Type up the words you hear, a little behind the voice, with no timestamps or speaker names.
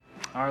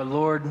Our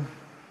Lord,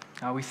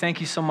 we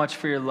thank you so much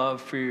for your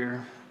love, for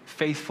your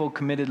faithful,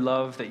 committed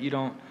love, that you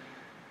don't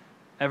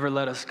ever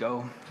let us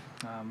go.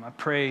 I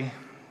pray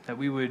that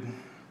we would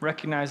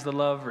recognize the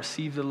love,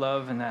 receive the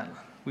love, and that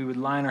we would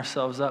line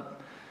ourselves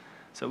up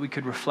so we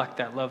could reflect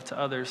that love to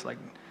others, like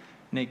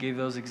Nate gave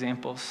those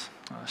examples.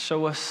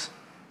 Show us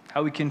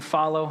how we can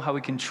follow, how we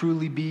can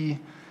truly be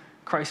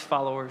Christ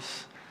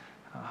followers,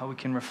 how we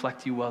can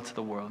reflect you well to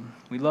the world.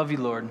 We love you,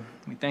 Lord.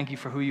 We thank you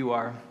for who you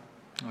are,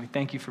 and we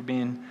thank you for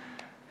being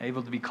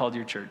able to be called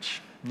your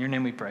church. In your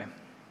name we pray.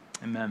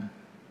 Amen.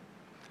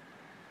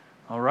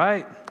 All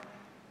right.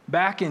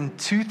 Back in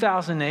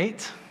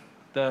 2008,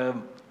 the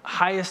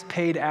highest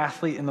paid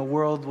athlete in the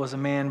world was a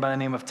man by the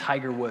name of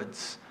Tiger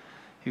Woods.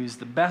 He was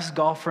the best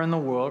golfer in the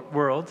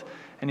world,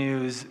 and he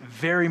was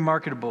very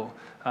marketable.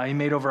 He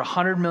made over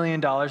 $100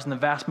 million, and the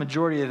vast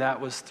majority of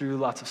that was through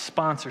lots of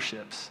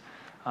sponsorships.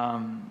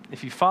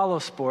 If you follow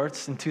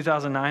sports, in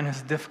 2009, it was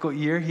a difficult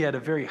year. He had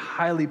a very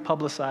highly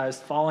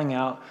publicized falling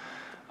out,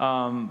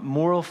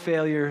 moral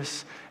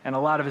failures, and a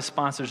lot of his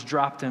sponsors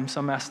dropped him.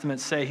 Some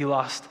estimates say he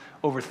lost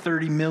over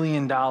 $30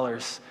 million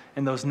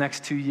in those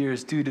next 2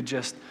 years due to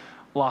just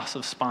loss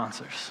of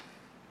sponsors.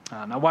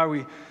 Now, why are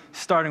we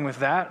starting with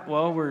that?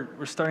 Well,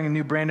 we're starting a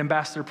new brand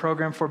ambassador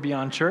program for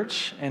Beyond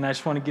Church, and I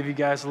just want to give you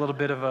guys a little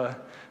bit of a...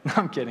 No,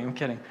 I'm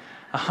kidding.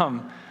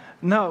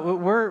 No,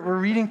 we're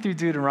reading through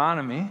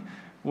Deuteronomy,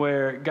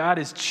 where God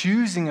is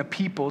choosing a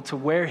people to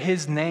wear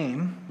his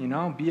name,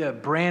 be a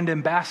brand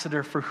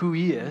ambassador for who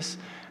he is,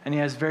 and he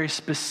has very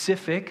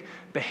specific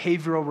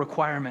behavioral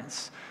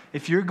requirements.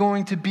 If you're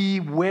going to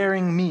be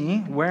wearing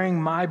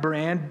my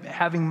brand,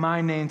 having my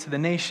name to the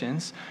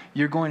nations,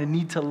 you're going to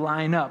need to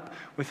line up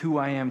with who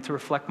I am to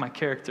reflect my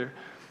character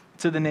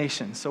to the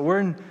nations. So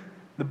we're in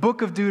the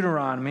book of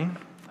Deuteronomy.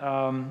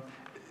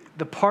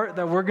 The part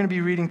that we're going to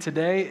be reading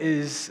today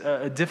is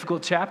a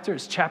difficult chapter.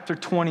 It's chapter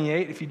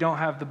 28. If you don't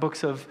have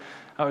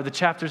the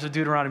chapters of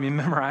Deuteronomy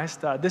memorized,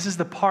 this is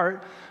the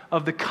part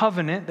of the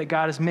covenant that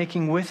God is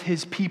making with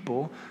his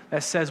people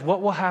that says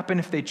what will happen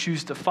if they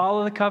choose to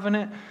follow the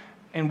covenant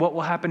and what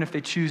will happen if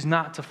they choose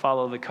not to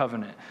follow the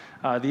covenant.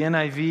 The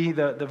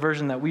NIV, the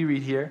version that we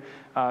read here,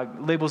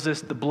 labels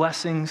this the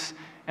blessings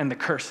and the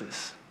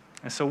curses.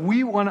 And so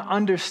we want to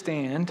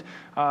understand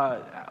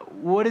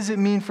what does it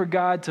mean for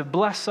God to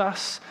bless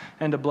us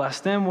and to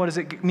bless them? What does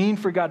it mean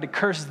for God to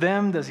curse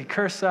them? Does he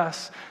curse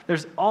us?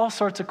 There's all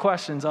sorts of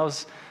questions. I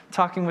was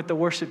talking with the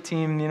worship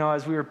team,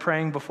 as we were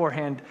praying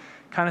beforehand,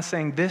 kind of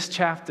saying this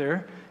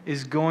chapter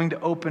is going to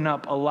open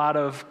up a lot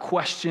of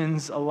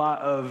questions, a lot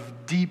of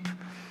deep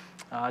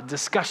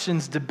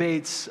discussions,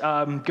 debates.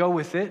 Go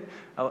with it.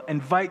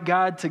 Invite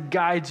God to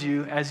guide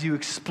you as you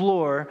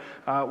explore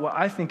what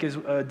I think is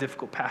a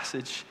difficult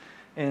passage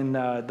in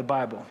the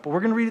Bible. But we're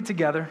going to read it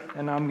together,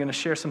 and I'm going to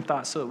share some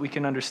thoughts so that we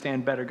can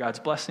understand better God's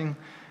blessing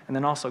and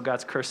then also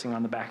God's cursing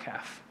on the back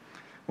half.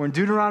 We're in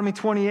Deuteronomy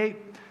 28.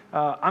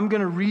 I'm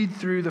going to read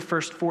through the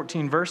first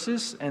 14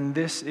 verses, and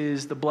this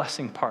is the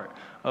blessing part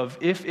of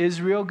if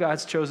Israel,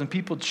 God's chosen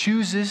people,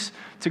 chooses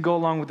to go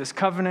along with this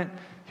covenant,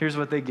 here's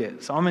what they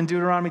get. So I'm in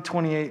Deuteronomy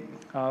 28,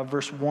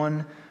 verse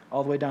 1,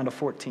 all the way down to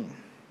 14.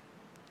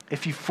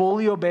 If you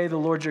fully obey the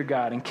Lord your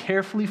God and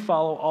carefully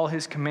follow all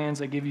his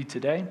commands I give you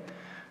today,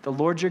 the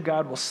Lord your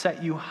God will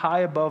set you high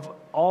above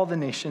all the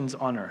nations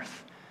on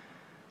earth.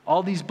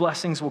 All these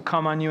blessings will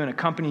come on you and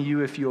accompany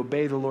you if you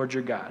obey the Lord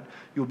your God.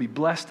 You will be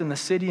blessed in the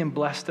city and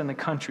blessed in the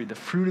country. The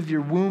fruit of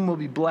your womb will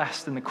be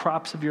blessed, and the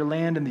crops of your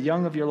land and the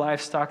young of your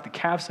livestock, the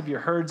calves of your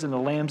herds and the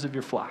lambs of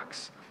your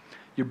flocks.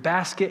 Your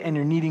basket and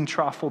your kneading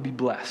trough will be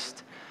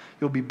blessed.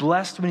 You'll be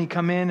blessed when you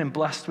come in and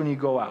blessed when you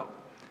go out.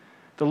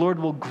 The Lord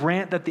will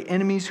grant that the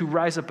enemies who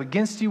rise up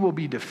against you will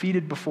be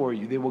defeated before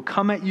you. They will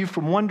come at you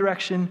from one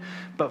direction,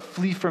 but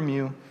flee from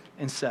you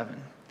in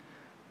seven.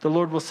 The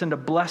Lord will send a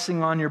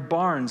blessing on your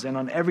barns and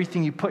on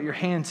everything you put your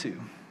hand to.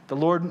 The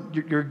Lord,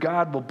 your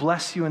God, will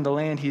bless you in the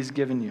land he has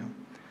given you.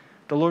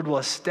 The Lord will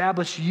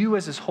establish you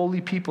as his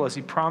holy people as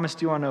he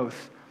promised you on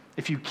oath,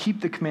 if you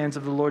keep the commands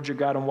of the Lord your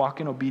God and walk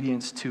in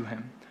obedience to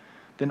him.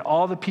 Then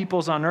all the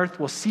peoples on earth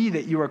will see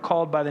that you are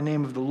called by the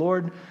name of the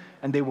Lord,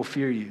 and they will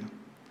fear you.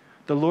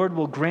 The Lord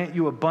will grant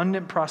you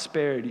abundant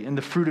prosperity in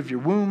the fruit of your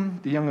womb,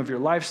 the young of your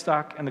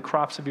livestock, and the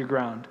crops of your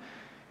ground,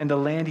 in the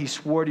land he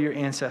swore to your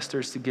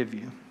ancestors to give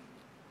you.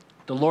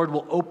 The Lord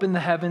will open the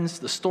heavens,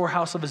 the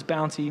storehouse of his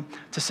bounty,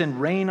 to send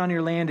rain on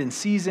your land in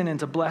season and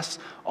to bless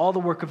all the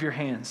work of your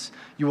hands.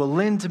 You will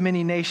lend to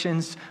many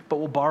nations, but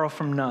will borrow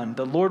from none.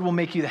 The Lord will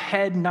make you the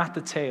head, not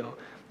the tail,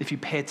 if you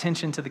pay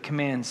attention to the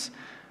commands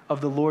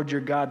of the Lord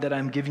your God that I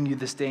am giving you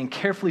this day and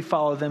carefully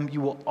follow them.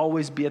 You will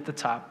always be at the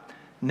top,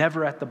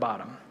 never at the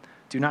bottom.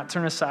 Do not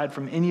turn aside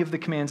from any of the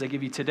commands I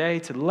give you today,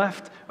 to the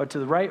left or to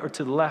the right or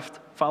to the left,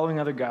 following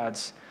other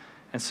gods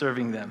and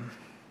serving them.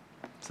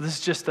 So this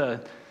is just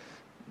a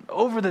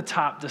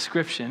over-the-top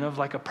description of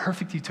like a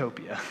perfect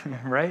utopia,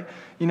 right?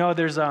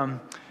 There's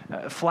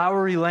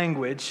flowery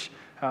language,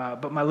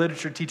 but my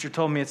literature teacher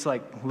told me it's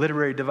like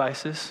literary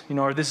devices,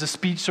 or this is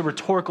speech or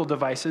rhetorical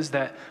devices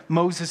that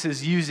Moses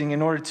is using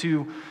in order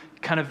to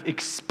kind of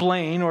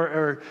explain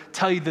or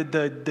tell you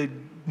the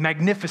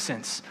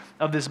magnificence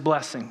of this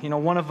blessing. You know,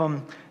 one of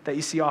them that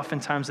you see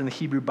oftentimes in the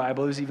Hebrew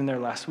Bible, it was even there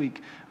last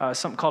week,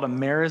 something called a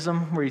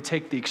merism, where you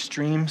take the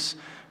extremes,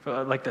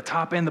 like the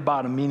top and the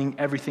bottom, meaning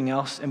everything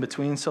else in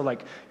between. So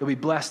like you'll be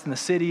blessed in the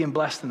city and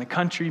blessed in the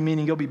country,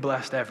 meaning you'll be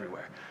blessed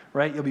everywhere,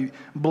 right? You'll be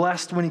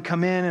blessed when you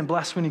come in and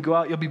blessed when you go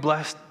out. You'll be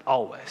blessed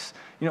always.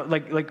 You know,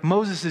 like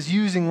Moses is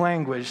using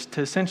language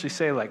to essentially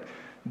say like,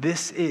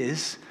 this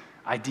is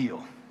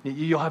ideal.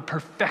 You'll have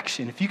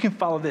perfection. If you can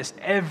follow this,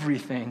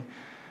 everything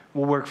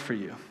will work for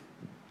you.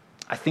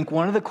 I think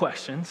one of the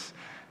questions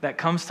that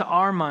comes to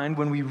our mind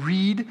when we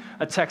read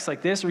a text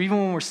like this, or even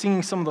when we're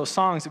singing some of those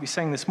songs that we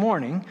sang this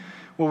morning,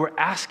 where we're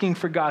asking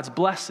for God's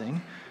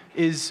blessing,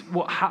 is,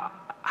 well,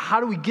 how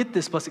do we get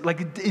this blessing?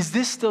 Like, is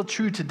this still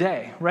true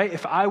today, right?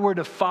 If I were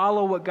to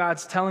follow what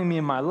God's telling me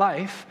in my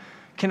life,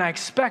 can I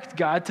expect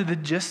God to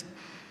just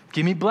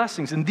give me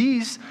blessings? And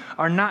these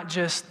are not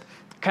just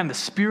kind of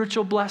the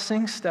spiritual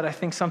blessings that I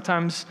think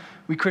sometimes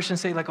we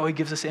Christians say, like, oh, he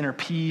gives us inner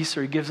peace,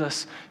 or he gives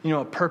us,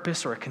 a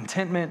purpose or a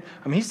contentment.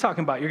 I mean, he's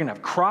talking about you're going to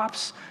have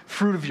crops,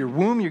 fruit of your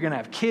womb, you're going to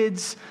have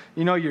kids,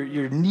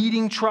 your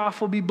kneading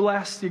trough will be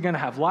blessed, you're going to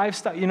have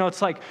livestock,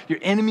 it's like your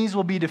enemies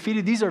will be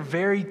defeated. These are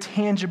very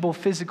tangible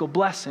physical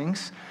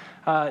blessings.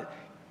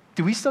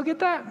 Do we still get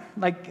that?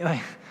 Like,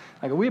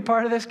 are we a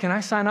part of this? Can I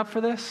sign up for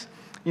this?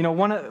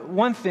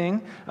 One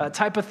thing, a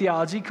type of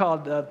theology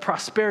called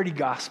prosperity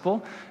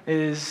gospel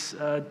is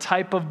a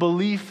type of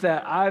belief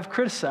that I've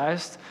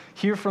criticized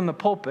here from the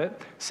pulpit,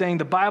 saying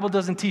the Bible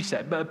doesn't teach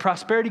that. But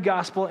prosperity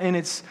gospel in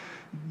its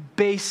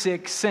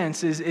basic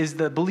sense is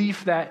the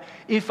belief that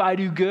if I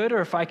do good,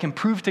 or if I can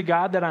prove to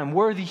God that I'm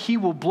worthy, he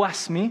will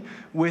bless me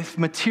with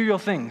material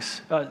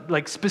things,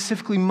 like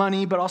specifically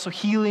money, but also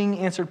healing,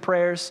 answered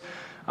prayers.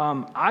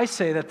 I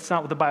say that's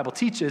not what the Bible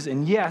teaches,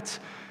 and yet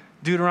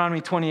Deuteronomy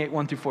 28,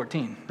 1 through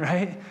 14,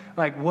 right?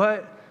 Like,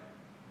 what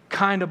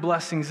kind of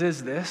blessings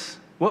is this?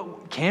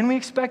 What can we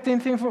expect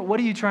anything from it?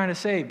 What are you trying to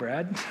say,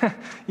 Brad?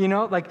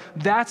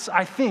 That's,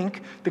 I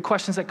think, the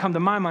questions that come to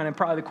my mind, and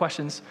probably the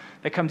questions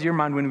that come to your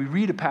mind when we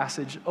read a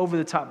passage, over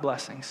the top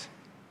blessings.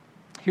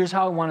 Here's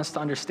how I want us to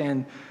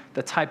understand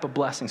the type of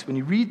blessings. When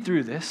you read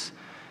through this,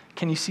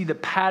 can you see the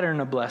pattern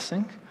of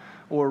blessing,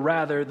 or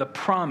rather the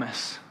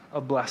promise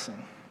of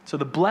blessing? So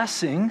the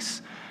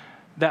blessings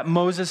that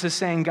Moses is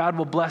saying God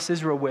will bless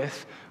Israel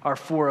with are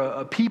for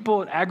a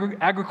people,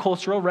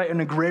 agricultural, right?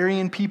 An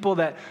agrarian people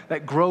that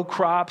grow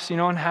crops,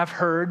 and have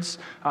herds.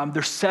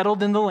 They're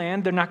settled in the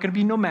land. They're not going to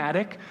be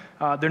nomadic.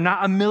 They're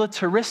not a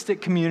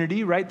militaristic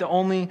community, right? The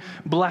only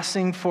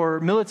blessing for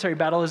military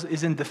battle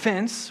is in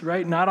defense,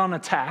 right? Not on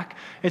attack.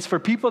 It's for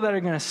people that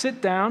are going to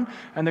sit down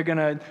and they're going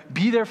to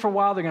be there for a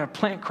while. They're going to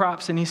plant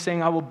crops, and he's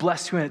saying, I will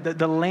bless you in it.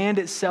 The land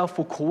itself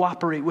will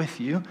cooperate with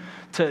you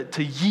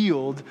to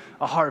yield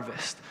a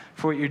harvest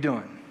for what you're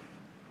doing.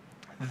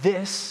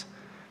 This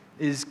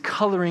is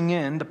coloring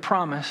in the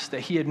promise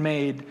that he had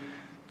made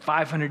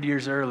 500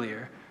 years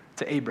earlier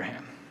to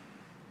Abraham.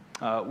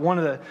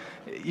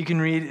 You can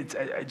read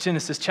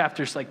Genesis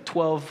chapters like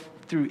 12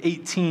 through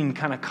 18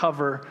 kind of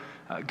cover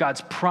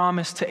God's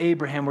promise to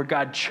Abraham, where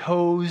God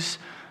chose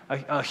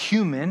a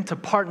human to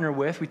partner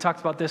with. We talked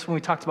about this when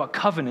we talked about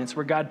covenants,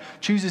 where God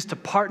chooses to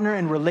partner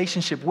in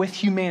relationship with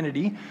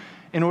humanity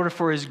in order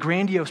for his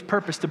grandiose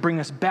purpose to bring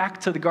us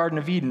back to the Garden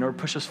of Eden, or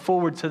push us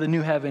forward to the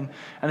new heaven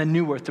and the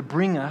new earth, to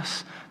bring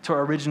us to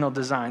our original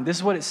design. This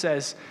is what it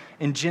says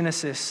in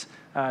Genesis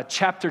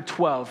chapter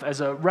 12 as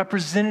a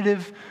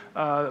representative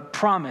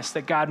promise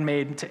that God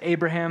made to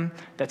Abraham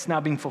that's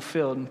now being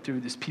fulfilled through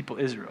this people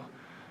Israel.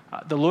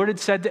 The Lord had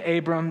said to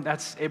Abram,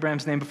 that's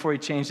Abraham's name before he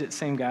changed it,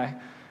 same guy,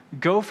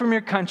 go from your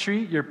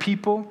country, your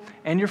people,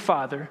 and your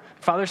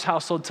father's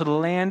household to the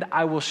land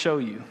I will show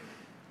you.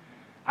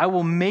 I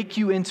will make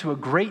you into a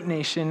great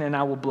nation, and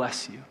I will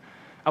bless you.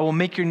 I will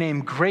make your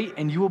name great,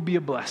 and you will be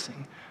a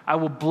blessing. I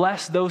will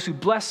bless those who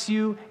bless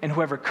you, and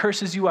whoever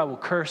curses you, I will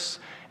curse,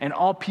 and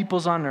all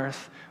peoples on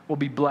earth will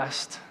be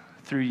blessed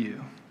through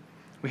you.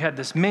 We had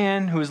this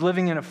man who was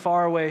living in a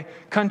faraway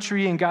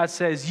country, and God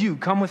says, you,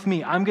 come with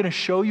me. I'm going to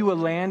show you a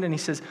land, and he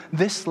says,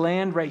 this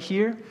land right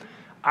here,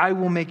 I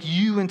will make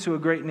you into a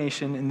great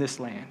nation in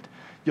this land.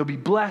 You'll be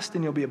blessed,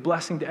 and you'll be a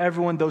blessing to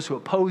everyone. Those who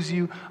oppose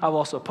you, I will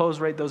also oppose,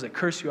 right? Those that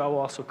curse you, I will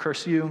also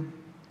curse you.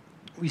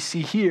 We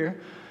see here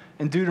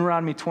in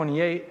Deuteronomy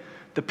 28,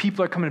 the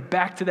people are coming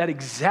back to that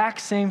exact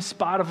same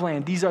spot of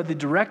land. These are the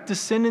direct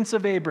descendants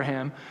of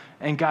Abraham,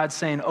 and God's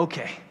saying,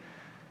 okay,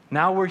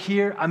 now we're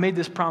here. I made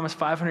this promise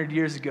 500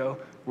 years ago.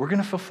 We're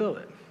going to fulfill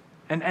it.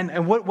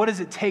 And what does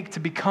it take to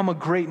become a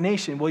great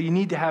nation? Well, you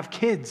need to have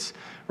kids,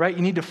 right?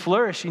 You need to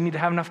flourish. You need to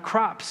have enough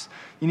crops.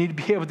 You need to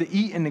be able to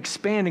eat and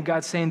expand. And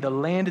God's saying the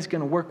land is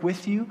going to work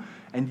with you,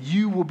 and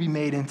you will be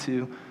made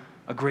into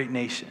a great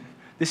nation.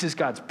 This is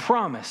God's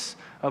promise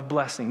of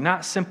blessing,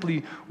 not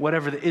simply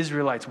whatever the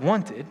Israelites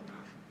wanted.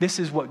 This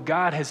is what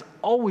God has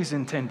always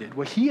intended,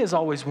 what he has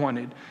always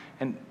wanted,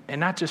 and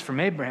not just from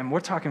Abraham.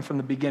 We're talking from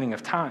the beginning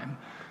of time.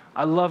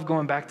 I love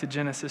going back to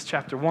Genesis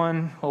chapter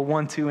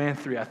 1, 2, and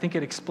 3. I think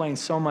it explains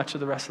so much of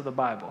the rest of the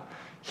Bible.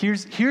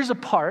 Here's a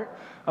part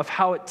of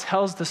how it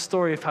tells the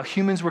story of how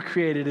humans were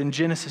created in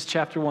Genesis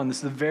chapter 1. This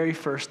is the very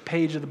first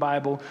page of the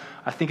Bible.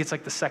 I think it's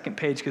like the second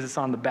page because it's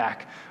on the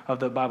back of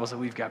the Bibles that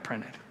we've got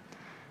printed.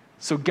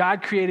 So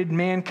God created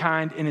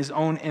mankind in his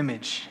own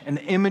image. In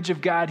the image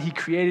of God, he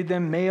created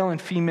them, male and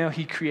female,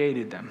 he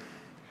created them.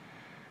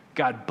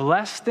 God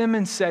blessed them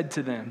and said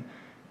to them,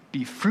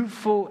 "Be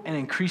fruitful and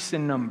increase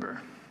in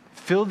number.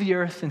 Fill the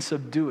earth and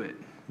subdue it.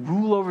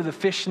 Rule over the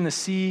fish in the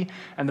sea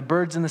and the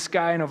birds in the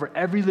sky and over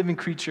every living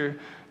creature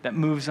that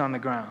moves on the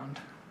ground."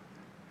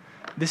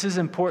 This is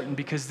important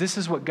because this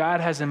is what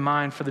God has in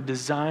mind for the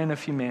design of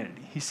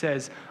humanity. He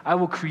says, I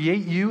will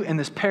create you in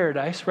this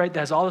paradise, right? That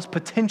has all this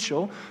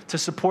potential to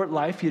support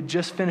life. He had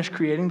just finished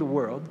creating the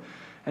world.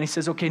 And he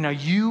says, okay, now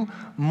you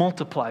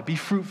multiply, be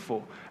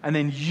fruitful. And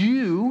then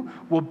you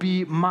will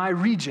be my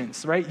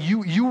regents, right?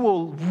 You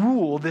will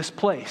rule this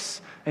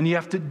place. And you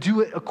have to do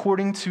it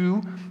according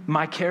to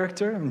my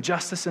character and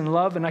justice and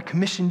love. And I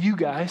commissioned you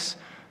guys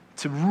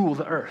to rule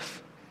the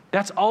earth.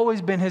 That's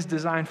always been his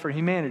design for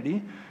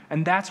humanity.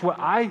 And that's what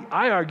I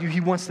argue he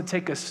wants to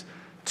take us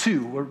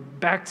to, or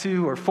back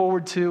to, or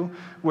forward to,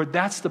 where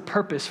that's the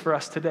purpose for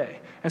us today.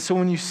 And so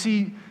when you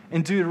see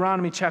in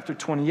Deuteronomy chapter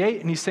 28,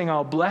 and he's saying,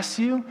 I'll bless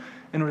you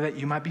in order that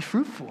you might be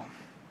fruitful,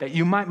 that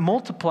you might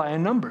multiply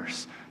in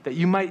numbers, that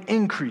you might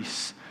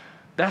increase.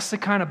 That's the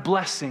kind of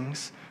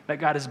blessings that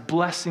God is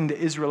blessing the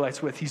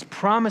Israelites with. He's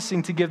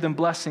promising to give them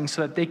blessings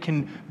so that they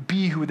can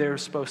be who they're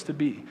supposed to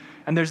be.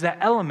 And there's that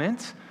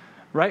element,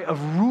 right,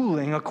 of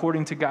ruling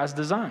according to God's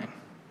design.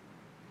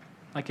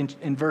 Like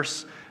in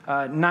verse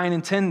 9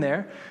 and 10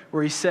 there,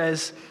 where he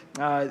says,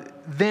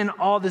 then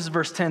all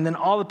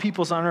the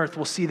peoples on earth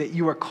will see that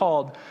you are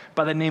called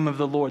by the name of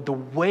the Lord. The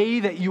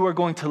way that you are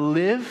going to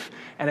live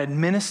and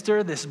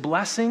administer this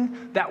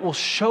blessing, that will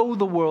show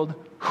the world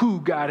who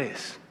God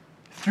is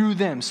through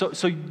them. So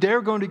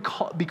they're going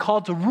to be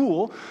called to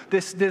rule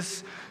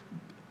this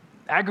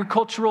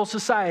agricultural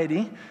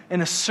society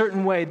in a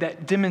certain way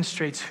that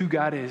demonstrates who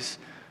God is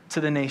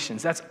to the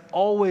nations. That's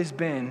always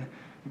been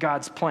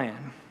God's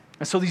plan.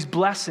 And so these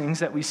blessings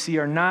that we see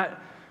are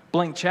not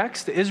blank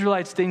checks. The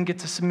Israelites didn't get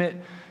to submit,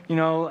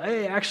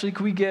 hey, actually,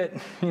 could we get,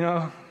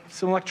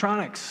 some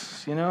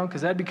electronics,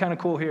 because that'd be kind of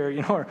cool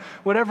here, or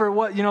whatever it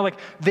was, like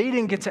they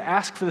didn't get to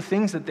ask for the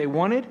things that they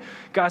wanted.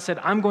 God said,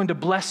 I'm going to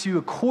bless you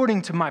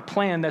according to my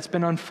plan that's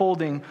been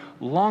unfolding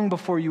long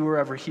before you were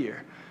ever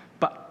here.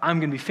 But I'm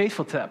going to be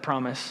faithful to that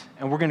promise,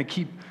 and we're going to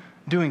keep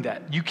doing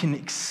that. You can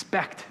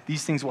expect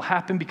these things will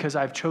happen because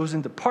I've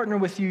chosen to partner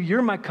with you.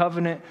 You're my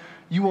covenant.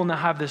 You will now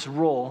have this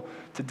role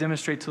to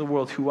demonstrate to the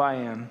world who I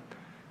am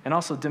and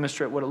also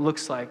demonstrate what it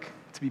looks like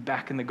to be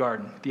back in the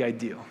garden, the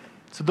ideal.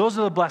 So those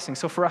are the blessings.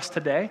 So for us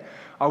today,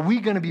 are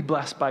we going to be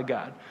blessed by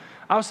God?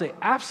 I would say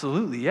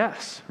absolutely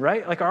yes,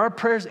 right? Like, are our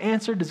prayers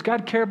answered? Does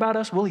God care about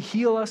us? Will he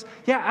heal us?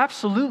 Yeah,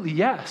 absolutely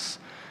yes.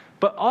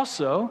 But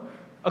also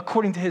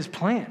according to his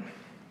plan,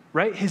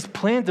 right? His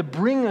plan to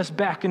bring us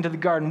back into the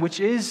garden,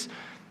 which is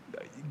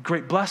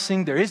great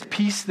blessing. There is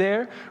peace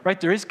there, right?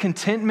 There is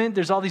contentment.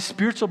 There's all these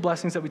spiritual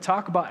blessings that we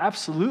talk about,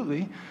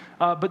 absolutely.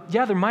 But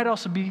yeah, there might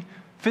also be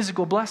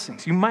physical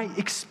blessings. You might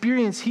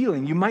experience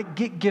healing. You might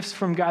get gifts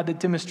from God that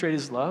demonstrate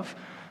his love.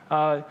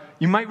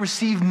 You might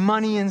receive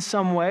money in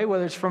some way,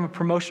 whether it's from a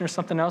promotion or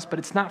something else, but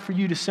it's not for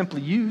you to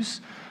simply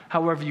use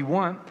however you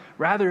want.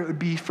 Rather, it would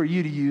be for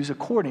you to use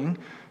according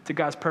to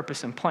God's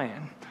purpose and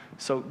plan.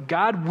 So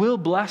God will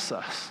bless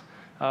us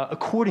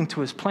according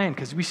to his plan,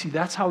 because we see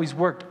that's how he's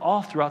worked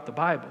all throughout the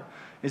Bible,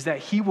 is that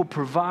he will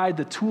provide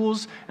the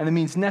tools and the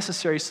means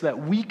necessary so that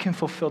we can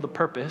fulfill the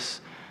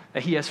purpose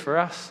that he has for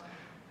us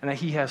and that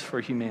he has for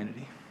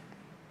humanity.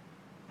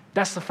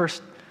 That's the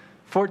first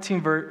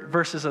 14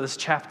 verses of this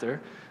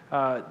chapter.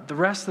 The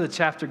rest of the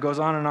chapter goes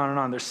on and on and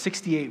on. There's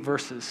 68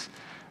 verses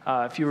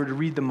if you were to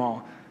read them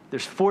all.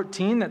 There's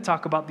 14 that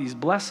talk about these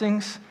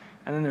blessings,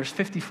 and then there's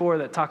 54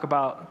 that talk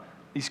about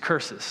these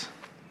curses.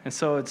 And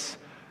so it's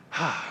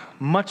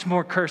much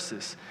more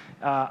curses.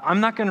 I'm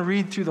not going to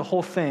read through the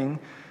whole thing,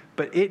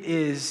 but it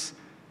is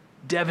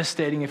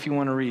devastating if you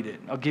want to read it.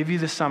 I'll give you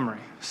the summary.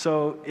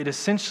 So it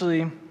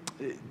essentially,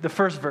 the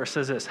first verse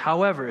says this: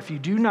 however, if you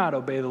do not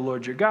obey the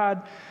Lord your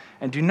God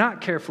and do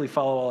not carefully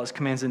follow all his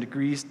commands and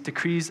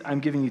decrees I'm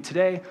giving you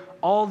today,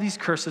 all these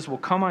curses will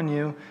come on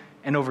you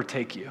and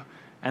overtake you.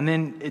 And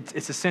then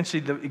it's essentially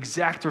the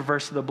exact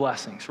reverse of the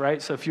blessings,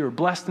 right? So if you were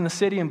blessed in the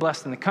city and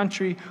blessed in the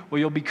country, well,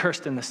 you'll be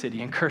cursed in the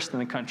city and cursed in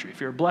the country. If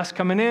you're blessed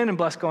coming in and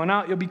blessed going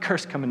out, you'll be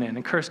cursed coming in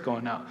and cursed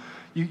going out.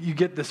 You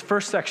get this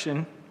first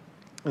section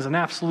is an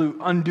absolute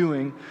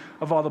undoing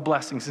of all the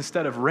blessings.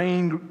 Instead of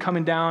rain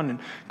coming down and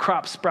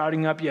crops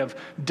sprouting up, you have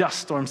dust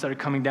storms that are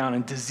coming down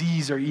and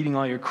disease are eating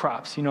all your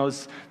crops.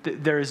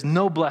 There is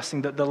no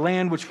blessing. The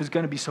land which was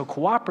going to be so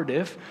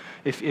cooperative,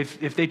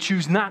 if they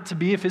choose not to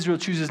be, if Israel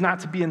chooses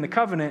not to be in the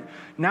covenant,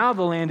 now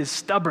the land is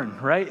stubborn,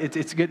 right?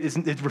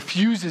 It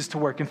refuses to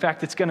work. In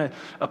fact, it's going to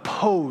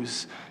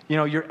oppose,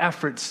 your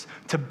efforts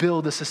to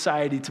build a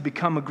society to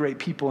become a great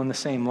people in the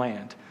same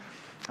land.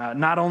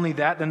 Not only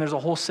that, then there's a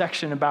whole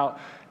section about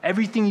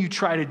everything you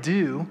try to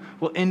do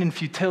will end in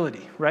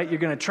futility, right? You're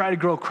going to try to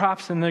grow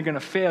crops and they're going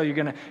to fail. You're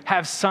going to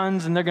have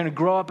sons and they're going to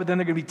grow up, but then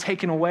they're going to be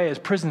taken away as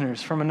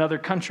prisoners from another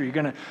country. You're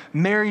going to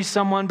marry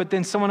someone, but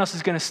then someone else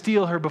is going to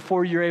steal her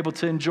before you're able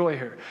to enjoy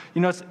her.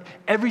 You know, it's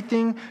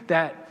everything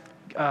that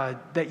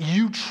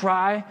you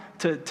try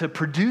to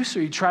produce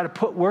or you try to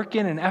put work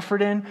in and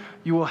effort in,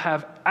 you will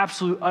have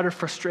absolute utter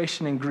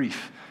frustration and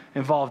grief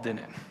involved in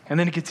it. And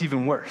then it gets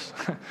even worse.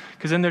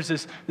 Because then there's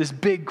this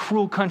big,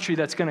 cruel country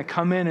that's going to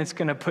come in. It's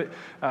going to put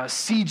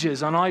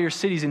sieges on all your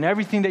cities, and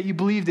everything that you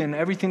believed in,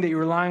 everything that you're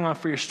relying on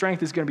for your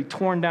strength is going to be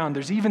torn down.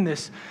 There's even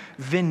this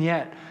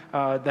vignette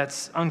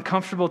that's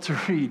uncomfortable to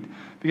read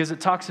because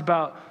it talks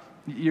about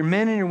your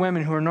men and your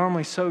women who are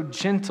normally so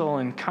gentle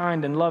and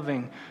kind and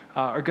loving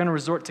are going to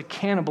resort to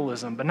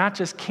cannibalism, but not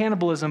just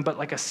cannibalism, but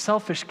like a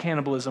selfish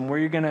cannibalism where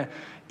you're going to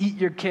eat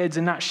your kids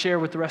and not share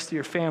with the rest of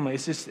your family.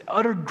 It's just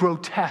utter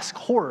grotesque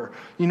horror,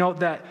 you know,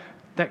 that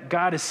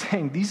God is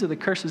saying, these are the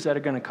curses that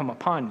are going to come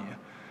upon you.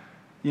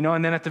 You know,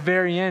 and then at the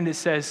very end it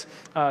says,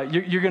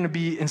 you're going to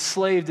be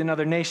enslaved in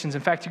other nations.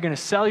 In fact, you're going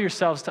to sell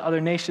yourselves to other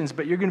nations,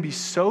 but you're going to be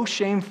so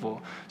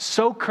shameful,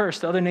 so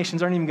cursed, other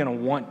nations aren't even going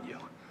to want you.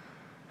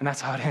 And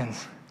that's how it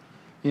ends.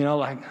 You know,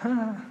 like,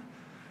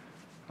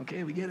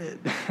 okay, we get it.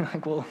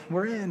 Like, well,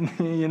 we're in,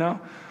 you know.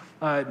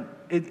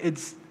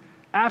 It's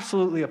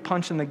absolutely a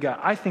punch in the gut.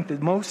 I think the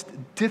most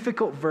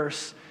difficult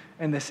verse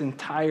in this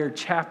entire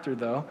chapter,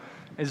 though,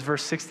 is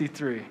verse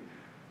 63.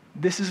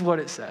 This is what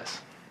it says.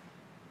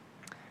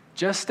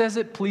 Just as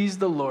it pleased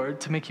the Lord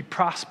to make you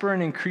prosper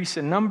and increase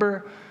in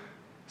number,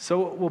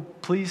 so it will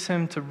please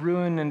him to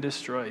ruin and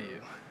destroy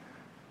you.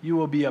 You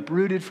will be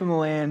uprooted from the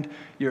land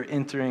you're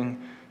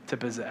entering to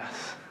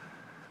possess.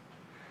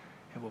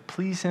 It will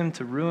please him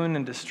to ruin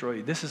and destroy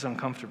you. This is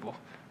uncomfortable,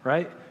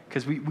 right?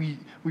 Because we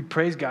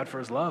praise God for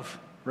his love,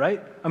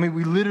 right? I mean,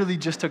 we literally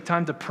just took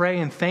time to pray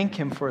and thank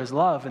him for his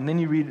love. And then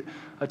you read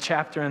a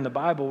chapter in the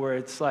Bible where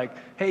it's like,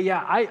 hey,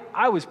 yeah,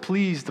 I was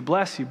pleased to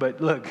bless you,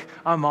 but look,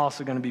 I'm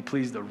also going to be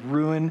pleased to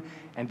ruin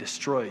and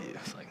destroy you.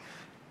 It's like,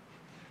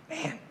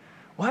 man,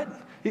 what?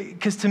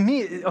 Because to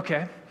me,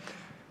 okay,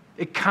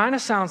 it kind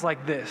of sounds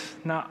like this.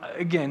 Now,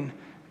 again,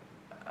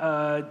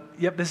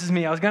 yep, this is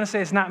me. I was going to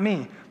say it's not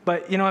me.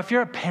 But, you know, if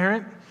you're a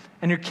parent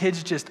and your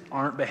kids just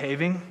aren't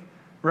behaving,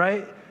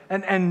 right?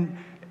 And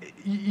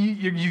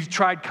you've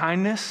tried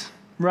kindness,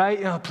 right?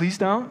 You know, please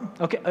don't.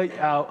 Okay,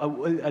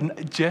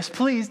 just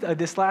please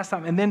this last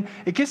time. And then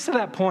it gets to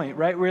that point,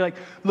 right, where you're like,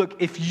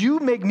 look, if you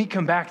make me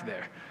come back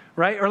there,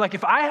 right? Or like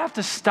if I have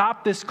to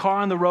stop this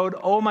car on the road,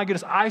 oh my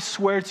goodness, I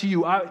swear to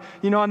you,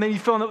 you know, and then you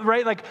feel,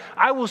 right? Like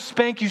I will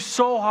spank you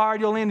so hard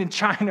you'll land in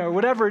China or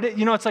whatever it is.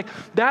 You know, it's like,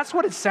 that's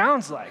what it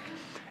sounds like.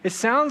 It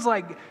sounds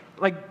like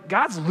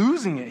God's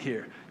losing it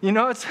here. You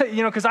know, it's,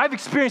 you know, because I've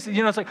experienced it.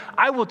 You know, it's like,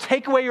 I will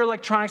take away your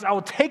electronics. I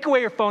will take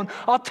away your phone.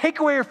 I'll take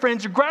away your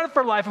friends. You're grounded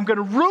for life. I'm going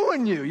to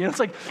ruin you. You know, it's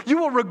like, you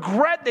will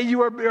regret that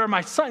you are my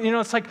son. You know,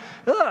 it's like,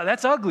 ugh,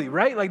 that's ugly,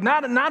 right? Like,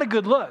 not a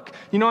good look.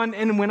 You know,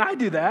 and when I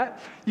do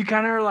that, you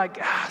kind of are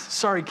like,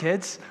 sorry,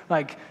 kids.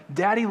 Like,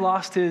 daddy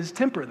lost his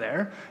temper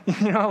there.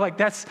 You know, like,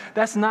 that's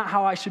not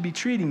how I should be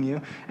treating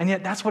you. And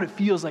yet, that's what it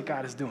feels like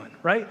God is doing,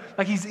 right?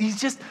 Like,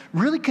 he's just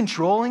really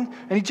controlling,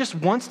 and he just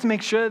wants to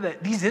make sure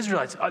that these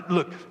Israelites,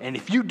 look, and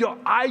if you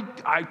don't,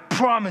 I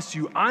promise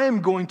you, I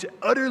am going to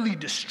utterly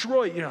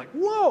destroy you. You're like,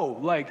 whoa,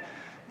 like,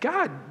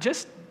 God,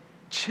 just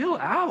chill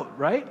out,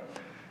 right?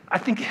 I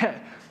think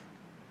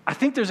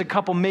there's a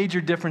couple major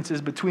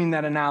differences between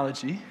that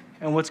analogy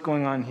and what's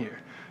going on here.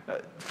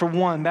 For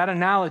one, that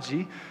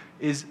analogy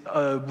is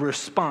a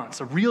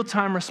response, a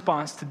real-time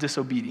response to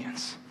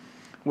disobedience.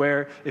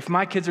 Where if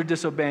my kids are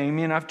disobeying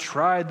me and I've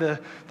tried the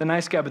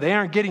nice guy, but they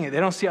aren't getting it,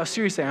 they don't see how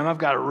serious I am, I've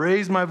got to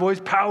raise my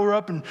voice, power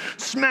up, and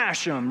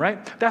smash them, right?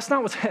 That's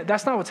not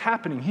what's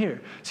happening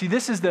here. See,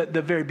 this is the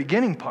very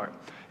beginning part.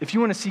 If you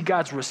want to see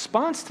God's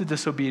response to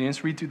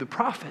disobedience, read through the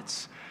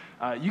prophets.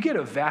 You get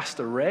a vast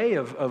array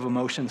of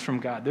emotions from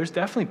God. There's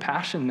definitely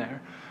passion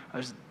there.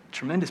 There's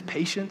tremendous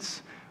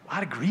patience, a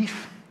lot of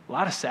grief, a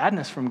lot of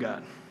sadness from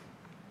God.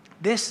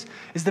 This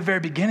is the very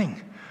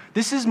beginning.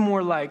 This is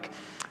more like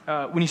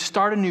when you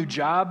start a new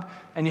job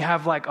and you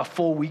have like a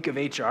full week of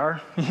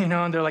HR, you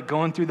know, and they're like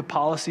going through the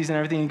policies and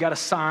everything. You got to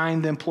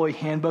sign the employee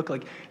handbook,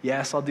 like,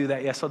 yes, I'll do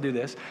that. Yes, I'll do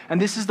this.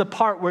 And this is the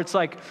part where it's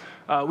like,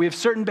 we have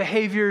certain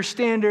behavior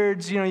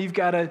standards. You know, you've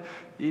got to,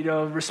 you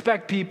know,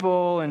 respect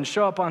people and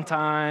show up on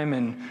time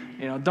and,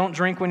 you know, don't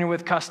drink when you're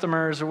with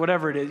customers or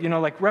whatever it is, you know,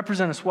 like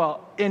represent us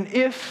well. And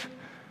if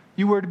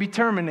you were to be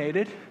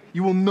terminated,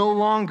 you will no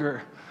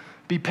longer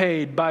be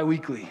paid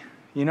biweekly.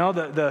 You know,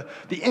 the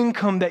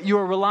income that you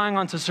are relying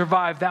on to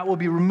survive, that will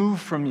be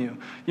removed from you.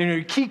 You know,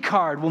 your key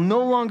card will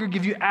no longer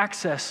give you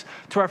access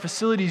to our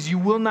facilities. You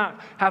will not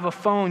have a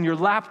phone. Your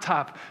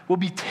laptop will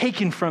be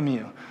taken from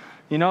you.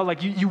 You know,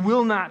 like you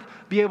will not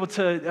be able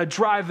to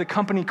drive the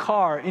company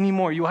car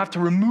anymore. You'll have to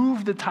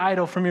remove the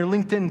title from your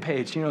LinkedIn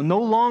page. You know, no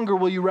longer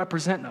will you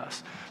represent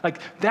us. Like,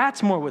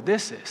 that's more what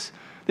this is.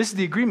 This is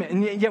the agreement.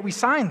 And yet we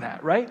sign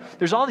that, right?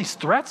 There's all these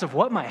threats of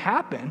what might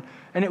happen.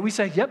 And yet we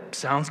say, yep,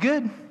 sounds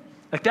good.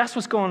 Like that's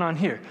what's going on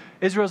here.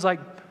 Israel's like,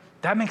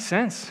 that makes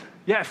sense.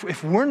 Yeah,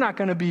 if we're not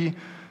going to be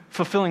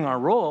fulfilling our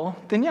role,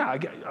 then yeah,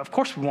 of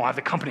course we won't have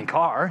the company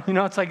car. You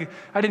know, it's like,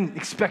 I didn't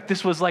expect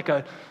this was like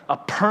a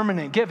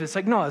permanent gift. It's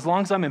like, no, as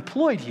long as I'm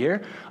employed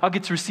here, I'll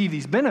get to receive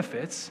these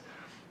benefits.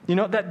 You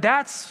know,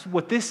 that's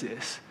what this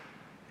is.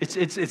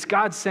 It's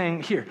God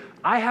saying, here,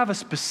 I have a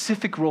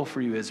specific role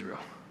for you, Israel.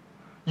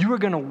 You are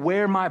going to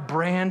wear my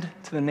brand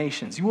to the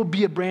nations. You will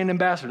be a brand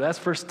ambassador. That's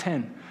verse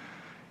 10.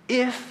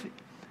 If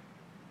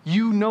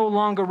you no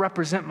longer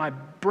represent my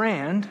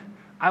brand,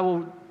 I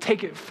will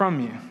take it from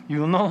you.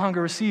 You will no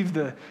longer receive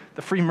the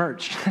free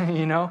merch,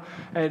 you know,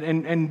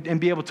 and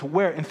be able to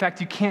wear it. In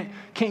fact, you can't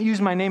use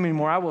my name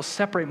anymore. I will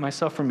separate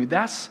myself from you.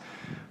 That's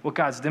what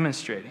God's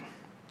demonstrating,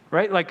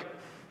 right? Like,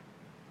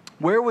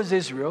 where was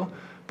Israel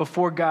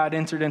before God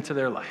entered into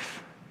their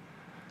life?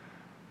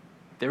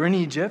 They were in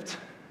Egypt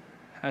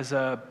as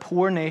a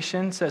poor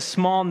nation, as a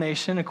small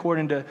nation,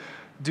 according to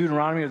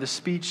Deuteronomy or the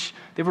speech.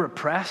 They were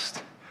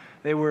oppressed.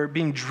 They were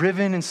being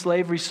driven in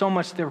slavery so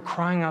much they were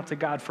crying out to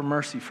God for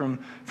mercy from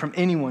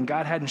anyone.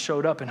 God hadn't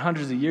showed up in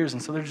hundreds of years,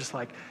 and so they're just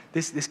like,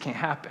 this can't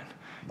happen.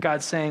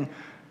 God's saying,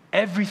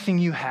 everything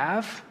you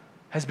have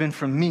has been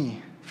from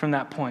me from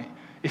that point.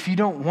 If you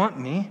don't want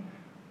me,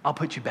 I'll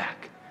put you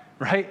back,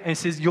 right? And it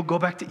says you'll go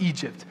back to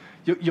Egypt.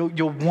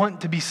 You'll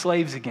want to be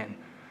slaves again,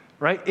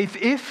 right?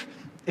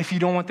 If you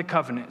don't want the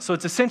covenant. So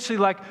it's essentially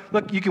like,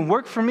 look, you can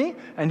work for me,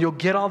 and you'll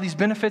get all these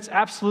benefits.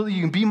 Absolutely,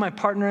 you can be my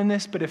partner in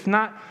this, but if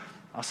not,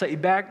 I'll set you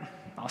back,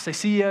 I'll say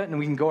see ya, and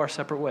we can go our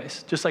separate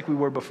ways, just like we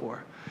were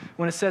before.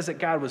 When it says that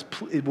God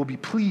will be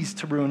pleased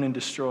to ruin and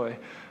destroy,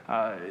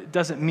 it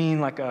doesn't mean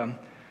like a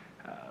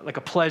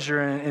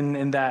pleasure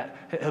in that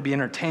he'll be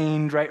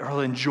entertained, right, or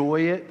he'll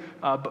enjoy it,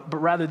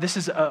 but rather this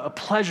is a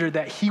pleasure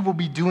that he will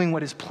be doing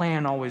what his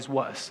plan always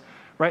was,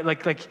 right?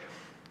 Like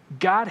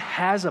God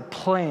has a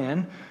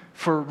plan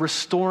for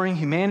restoring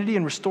humanity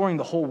and restoring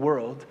the whole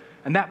world,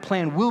 and that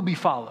plan will be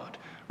followed.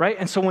 Right?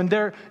 And so when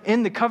they're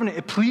in the covenant,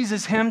 it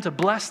pleases him to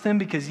bless them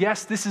because,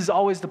 yes, this is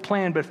always the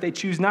plan, but if they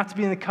choose not to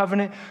be in the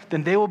covenant,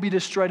 then they will be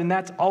destroyed, and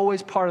that's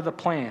always part of the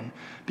plan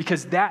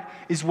because that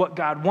is what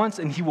God wants,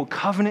 and he will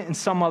covenant in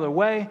some other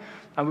way.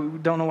 We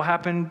don't know what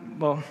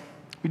happened. Well,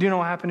 we do know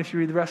what happened if you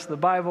read the rest of the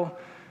Bible,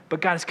 but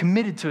God is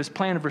committed to his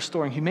plan of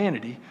restoring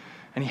humanity,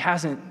 and he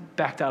hasn't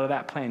backed out of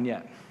that plan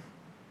yet.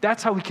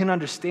 That's how we can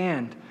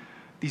understand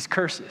these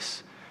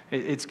curses.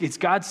 It's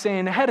God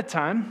saying ahead of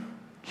time,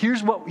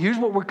 here's what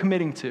we're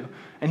committing to,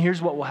 and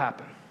here's what will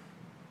happen.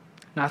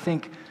 Now, I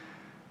think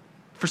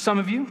for some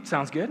of you, it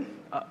sounds good.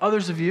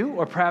 Others of you,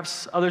 or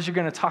perhaps others you're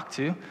going to talk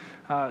to,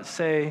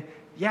 say,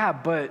 yeah,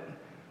 but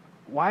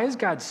why is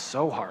God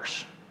so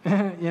harsh?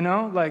 You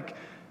know, like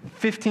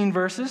 15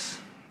 verses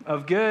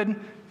of good,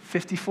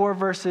 54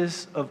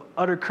 verses of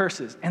utter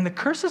curses. And the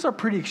curses are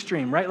pretty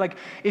extreme, right? Like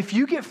if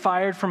you get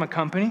fired from a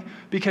company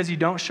because you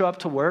don't show up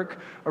to work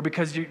or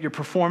because your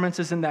performance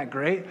isn't that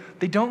great,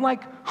 they don't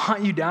like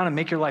hunt you down and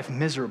make your life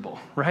miserable,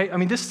 right? I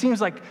mean, this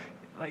seems like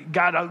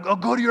God, I'll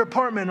go to your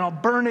apartment and I'll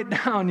burn it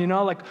down, you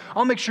know? Like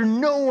I'll make sure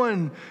no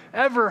one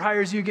ever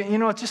hires you again. You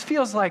know, it just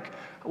feels like,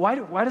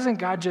 why doesn't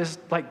God just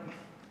like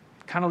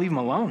kind of leave them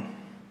alone?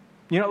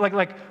 You know,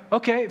 like,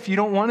 okay, if you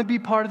don't want to be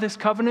part of this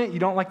covenant, you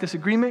don't like this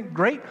agreement,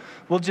 great.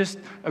 We'll just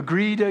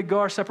agree to go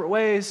our separate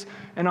ways,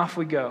 and off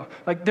we go.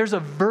 Like, there's a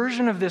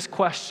version of this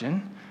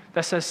question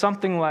that says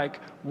something like,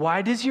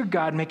 why does your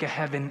God make a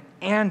heaven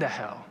and a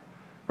hell?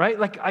 Right?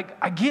 Like,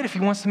 I get if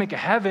he wants to make a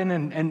heaven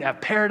and a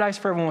paradise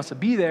for everyone who wants to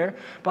be there,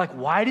 but like,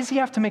 why does he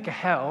have to make a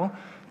hell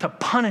to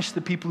punish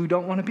the people who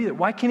don't want to be there?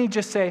 Why can't he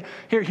just say,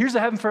 here's a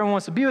heaven for everyone who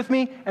wants to be with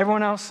me,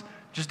 everyone else,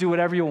 just do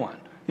whatever you want?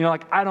 You know,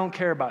 like, I don't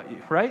care about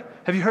you, right?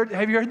 Have you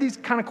heard these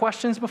kind of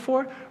questions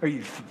before? Or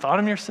you've thought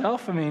them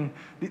yourself? I mean,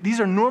 these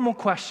are normal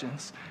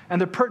questions, and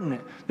they're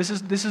pertinent. This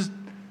is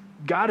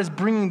God is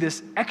bringing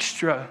this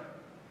extra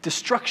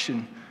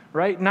destruction,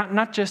 right?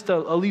 Not just a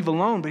leave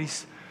alone, but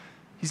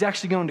he's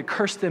actually going to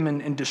curse them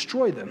and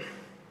destroy them.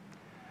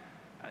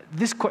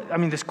 This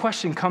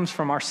question comes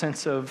from our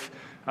sense of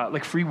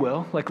like free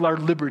will, like our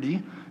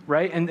liberty,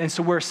 right? And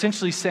so we're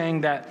essentially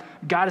saying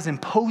that God is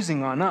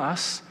imposing on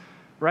us,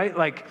 right?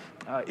 Like,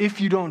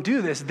 if you don't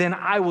do this, then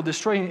I will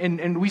destroy you.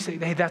 And we say,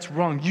 hey, that's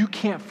wrong. You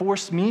can't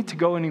force me to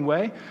go any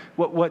way.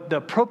 What the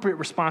appropriate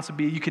response would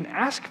be, you can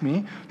ask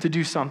me to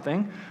do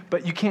something,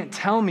 but you can't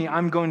tell me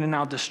I'm going to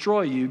now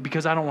destroy you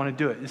because I don't want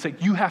to do it. It's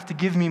like you have to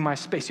give me my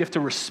space. You have to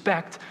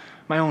respect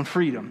my own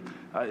freedom.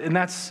 And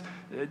that's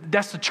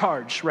the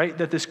charge, right,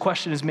 that this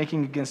question is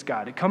making against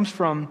God. It comes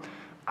from,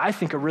 I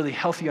think, a really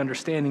healthy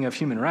understanding of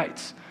human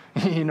rights.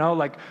 You know,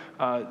 like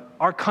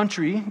our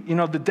country, you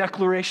know, the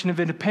Declaration of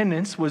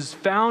Independence was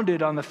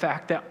founded on the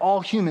fact that all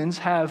humans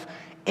have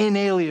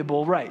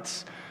inalienable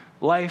rights,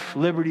 life,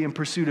 liberty, and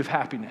pursuit of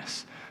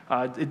happiness.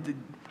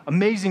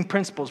 Amazing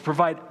principles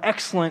provide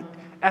excellent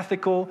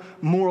ethical,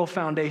 moral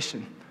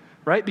foundation.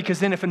 right? Because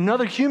then if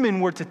another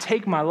human were to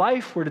take my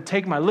life, were to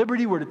take my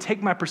liberty, were to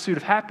take my pursuit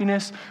of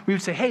happiness, we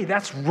would say, hey,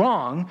 that's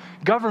wrong.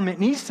 Government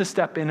needs to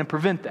step in and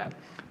prevent that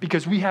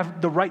because we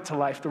have the right to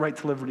life, the right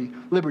to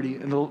liberty,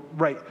 and the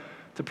right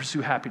to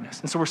pursue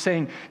happiness. And so we're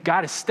saying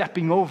God is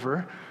stepping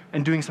over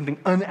and doing something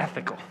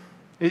unethical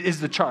is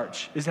the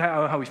charge, is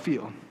how we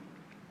feel.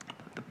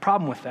 The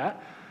problem with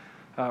that,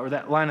 or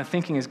that line of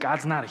thinking, is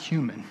God's not a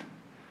human,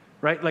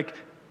 right? Like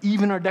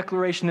even our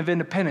Declaration of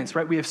Independence,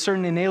 right? We have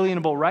certain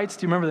inalienable rights.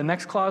 Do you remember the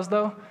next clause,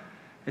 though?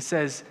 It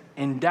says,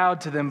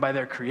 endowed to them by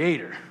their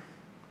Creator,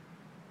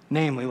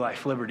 namely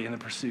life, liberty, and the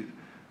pursuit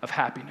of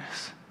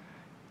happiness.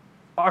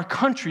 Our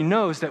country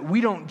knows that we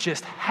don't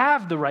just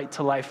have the right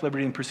to life,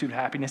 liberty, and pursuit of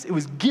happiness. It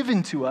was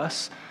given to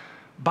us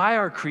by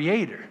our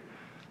Creator.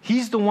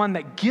 He's the one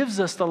that gives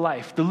us the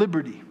life, the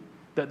liberty,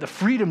 the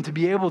freedom to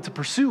be able to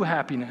pursue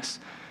happiness.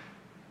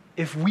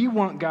 If we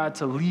want God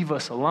to leave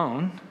us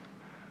alone,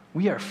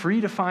 we are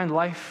free to find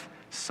life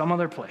some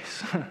other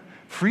place.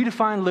 Free to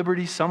find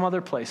liberty some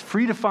other place.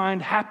 Free to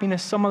find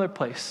happiness some other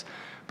place.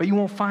 But you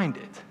won't find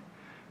it,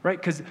 right?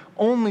 Because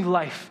only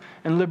life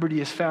and liberty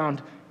is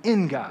found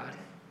in God.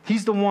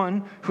 He's the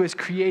one who has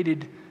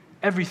created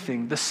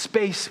everything, the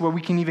space where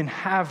we can even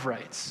have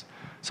rights.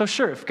 So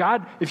sure,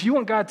 if you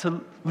want God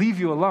to leave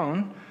you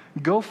alone,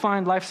 go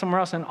find life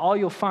somewhere else, and all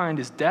you'll find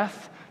is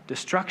death,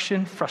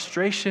 destruction,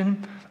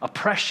 frustration,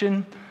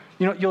 oppression.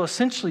 You'll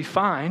essentially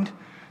find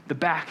the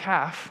back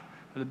half,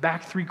 or the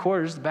back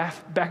 3/4, the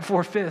back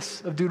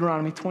 4/5 of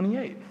Deuteronomy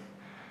 28.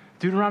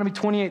 Deuteronomy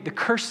 28, the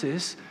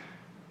curses,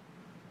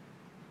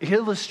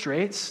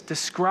 illustrates,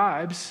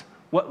 describes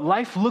what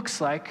life looks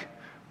like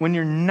when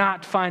you're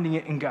not finding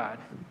it in God.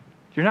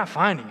 You're not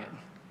finding it,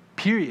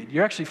 period.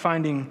 You're actually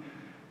finding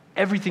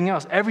everything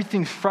else.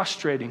 Everything's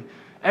frustrating.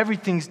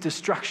 Everything's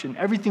destruction.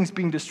 Everything's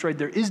being destroyed.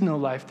 There is no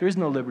life. There is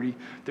no liberty.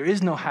 There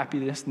is no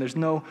happiness. And there's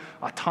no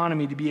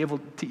autonomy to be able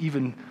to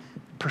even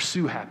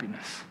pursue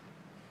happiness.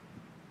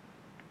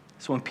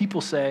 So when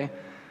people say,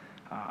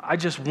 I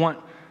just want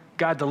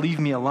God to leave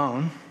me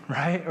alone,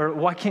 right? Or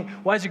why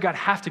does your God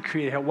have to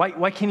create hell?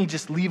 Why can't he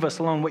just leave us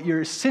alone? What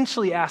you're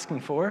essentially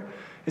asking for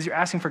is you're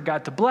asking for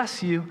God to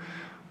bless you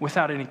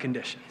without any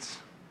conditions.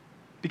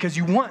 Because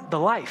you want the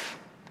life.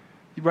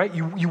 Right?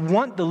 You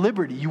want the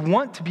liberty. You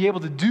want to be able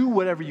to do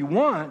whatever you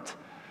want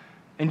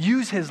and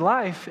use his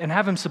life and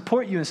have him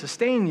support you and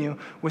sustain you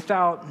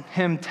without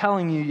him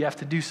telling you have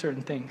to do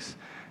certain things.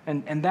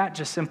 And that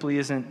just simply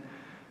isn't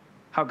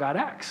how God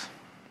acts.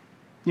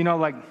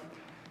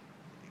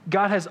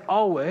 God has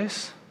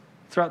always,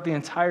 throughout the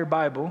entire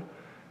Bible,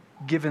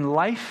 given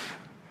life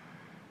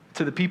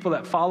to the people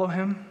that follow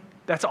him.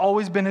 That's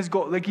always been his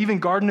goal. Like even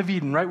Garden of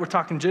Eden, right? We're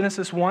talking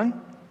Genesis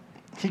 1.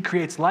 He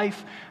creates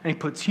life, and he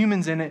puts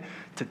humans in it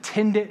to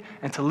tend it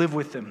and to live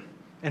with them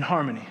in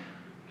harmony.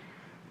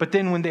 But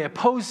then when they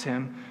oppose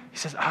him, he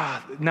says,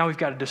 now we've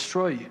got to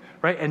destroy you,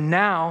 right? And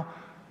now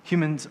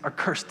humans are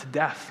cursed to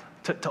death,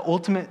 to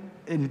ultimate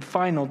and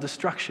final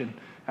destruction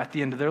at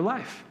the end of their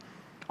life.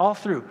 All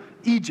through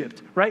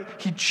Egypt, right?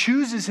 He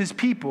chooses his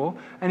people,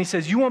 and he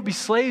says, you won't be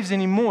slaves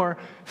anymore.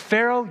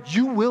 Pharaoh,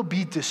 you will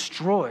be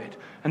destroyed.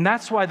 And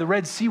that's why the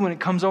Red Sea, when it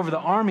comes over the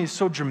army, is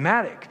so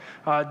dramatic.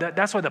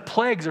 That's why the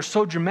plagues are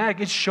so dramatic.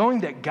 It's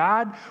showing that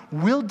God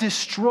will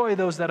destroy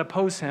those that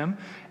oppose him.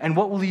 And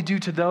what will he do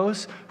to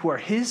those who are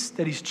his,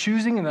 that he's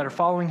choosing and that are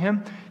following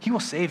him? He will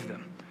save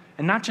them.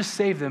 And not just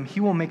save them, he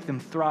will make them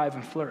thrive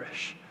and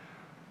flourish.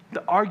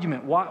 The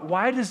argument,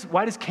 why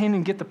does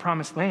Canaan get the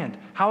promised land?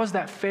 How is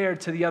that fair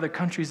to the other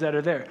countries that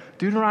are there?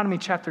 Deuteronomy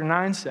chapter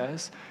 9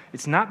 says,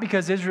 it's not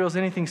because Israel is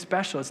anything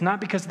special. It's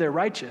not because they're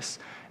righteous.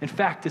 In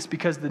fact, it's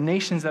because the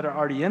nations that are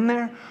already in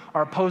there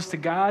are opposed to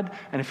God,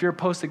 and if you're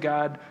opposed to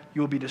God, you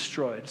will be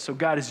destroyed. So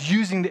God is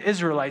using the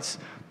Israelites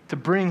to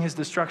bring his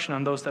destruction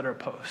on those that are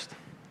opposed.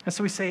 And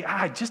so we say,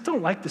 I just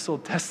don't like this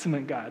Old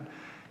Testament God.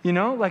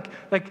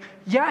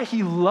 Yeah,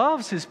 he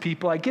loves his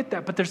people. I get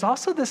that. But there's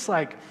also this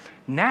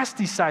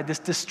nasty side, this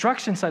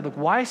destruction side.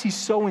 Why is he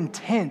so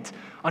intent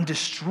on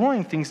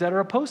destroying things that are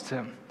opposed to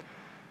him?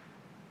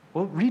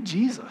 Well, read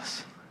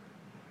Jesus.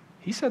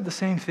 He said the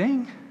same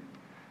thing,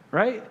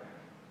 right?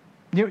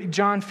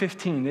 John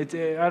 15,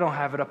 I don't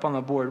have it up on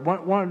the board.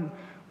 One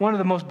of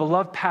the most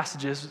beloved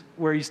passages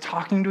where he's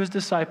talking to his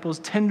disciples,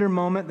 tender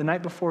moment the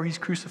night before he's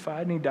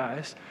crucified and he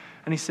dies.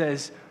 And he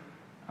says,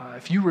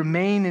 if you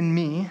remain in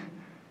me,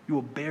 you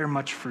will bear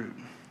much fruit,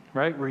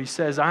 right? Where he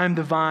says, I am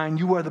the vine,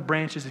 you are the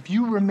branches. If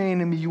you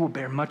remain in me, you will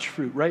bear much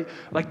fruit, right?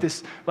 Like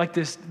this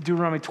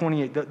Deuteronomy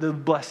 28, the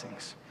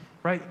blessings,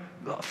 right?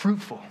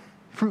 Fruitful.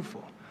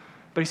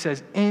 But he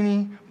says,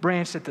 any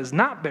branch that does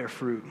not bear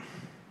fruit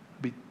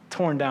will be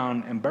torn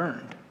down and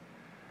burned.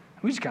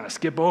 We just kind of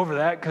skip over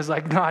that because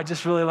no, I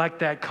just really like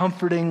that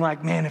comforting,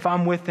 man, if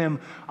I'm with him,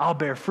 I'll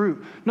bear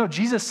fruit. No,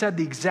 Jesus said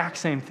the exact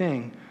same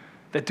thing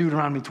that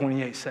Deuteronomy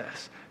 28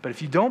 says. But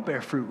if you don't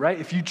bear fruit, right,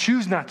 if you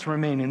choose not to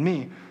remain in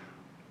me,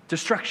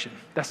 destruction,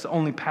 that's the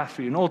only path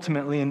for you. And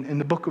ultimately, in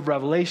the book of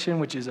Revelation,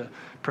 which is a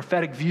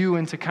prophetic view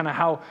into kind of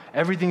how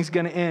everything's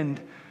going to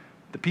end,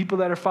 The people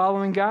that are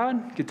following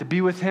God get to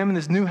be with him in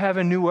this new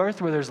heaven, new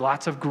earth, where there's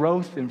lots of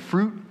growth and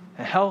fruit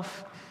and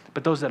health.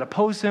 But those that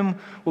oppose him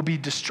will be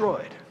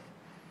destroyed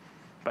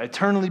by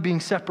eternally being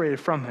separated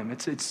from him.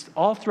 It's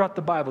all throughout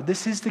the Bible.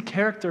 This is the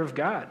character of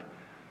God.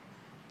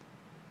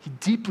 He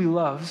deeply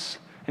loves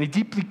and he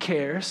deeply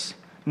cares,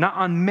 not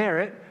on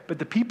merit, but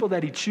the people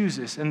that he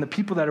chooses and the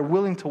people that are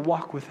willing to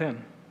walk with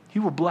him. He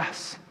will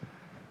bless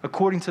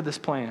according to this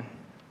plan.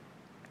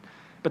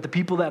 But the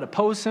people that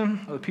oppose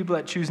him, or the people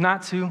that choose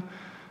not to,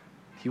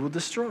 he will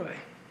destroy.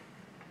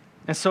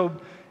 And so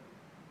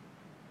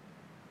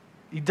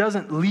he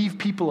doesn't leave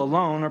people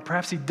alone, or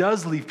perhaps he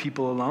does leave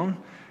people alone,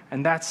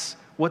 and that's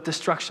what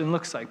destruction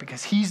looks like,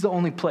 because he's the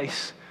only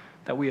place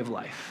that we have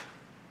life.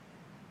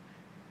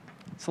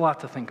 It's a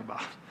lot to think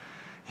about.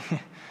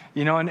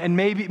 And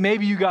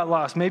maybe you got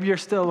lost. Maybe you're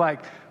still like,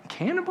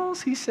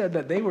 cannibals? He said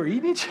that they were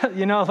eating each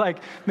other.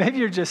 Maybe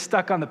you're just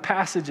stuck on the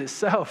passage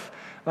itself,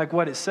 like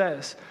what it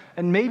says.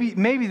 And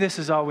maybe this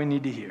is all we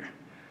need to hear.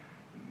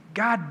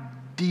 God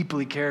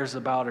deeply cares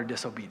about our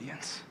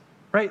disobedience,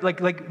 right?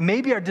 Like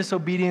maybe our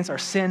disobedience, our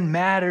sin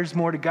matters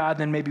more to God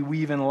than maybe we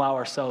even allow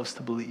ourselves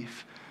to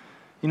believe.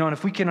 And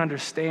if we can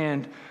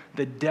understand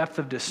the depth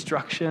of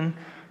destruction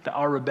that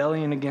our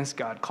rebellion against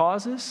God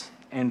causes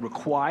and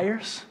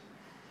requires,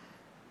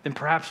 then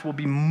perhaps we'll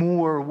be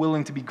more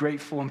willing to be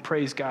grateful and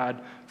praise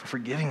God for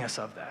forgiving us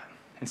of that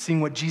and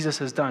seeing what Jesus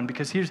has done.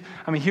 Because here's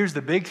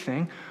the big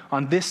thing.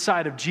 On this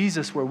side of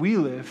Jesus where we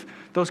live,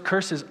 those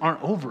curses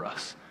aren't over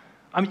us.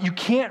 You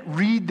can't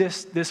read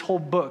this whole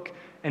book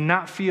and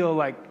not feel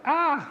like,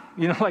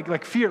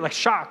 like fear, like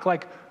shock,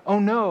 like, oh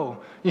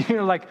no,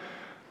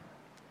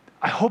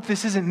 I hope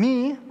this isn't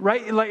me,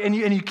 right? And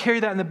you carry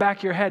that in the back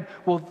of your head.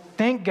 Well,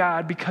 thank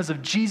God, because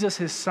of Jesus,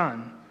 his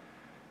son,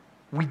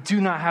 we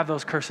do not have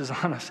those curses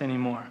on us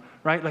anymore,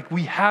 right? Like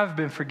we have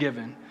been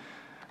forgiven,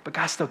 but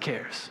God still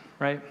cares,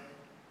 right?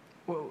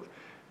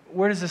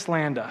 Where does this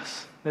land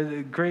us? A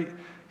great,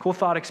 cool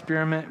thought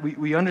experiment.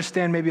 We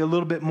understand maybe a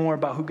little bit more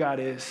about who God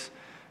is.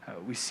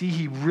 We see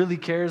he really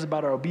cares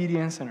about our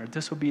obedience and our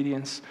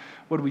disobedience.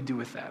 What do we do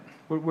with that?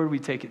 Where do we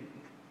take it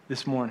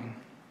this morning?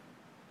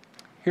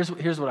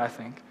 Here's what I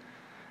think.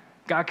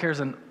 God cares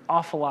an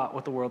awful lot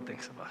what the world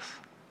thinks of us,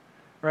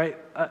 right?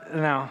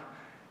 Now,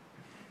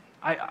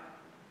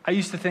 I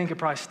used to think, and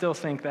probably still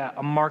think, that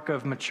a mark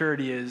of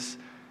maturity is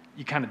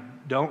you kind of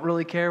don't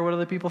really care what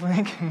other people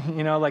think.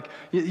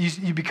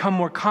 You become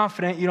more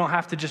confident. You don't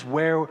have to just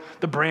wear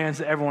the brands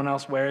that everyone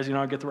else wears,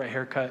 get the right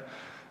haircut.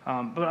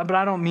 But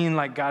I don't mean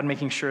like God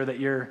making sure that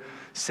you're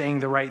saying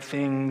the right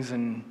things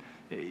and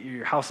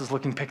your house is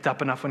looking picked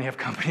up enough when you have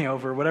company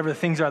over, whatever the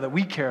things are that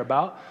we care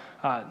about.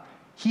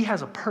 He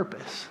has a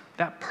purpose.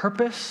 That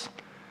purpose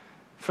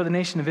for the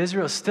nation of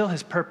Israel is still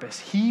his purpose.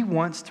 He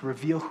wants to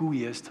reveal who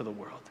he is to the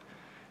world.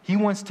 He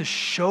wants to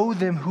show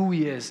them who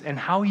he is, and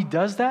how he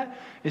does that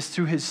is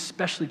through his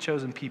specially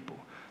chosen people.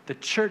 The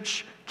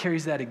church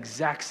carries that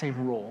exact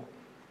same role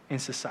in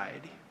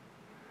society.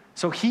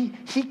 So he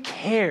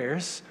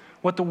cares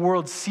what the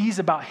world sees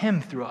about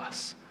him through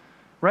us,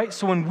 right?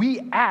 So when we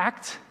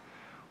act,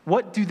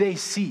 what do they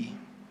see,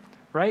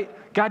 right?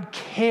 God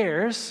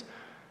cares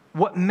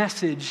what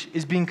message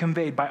is being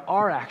conveyed by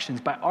our actions,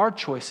 by our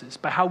choices,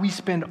 by how we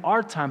spend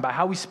our time, by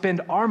how we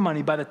spend our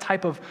money, by the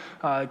type of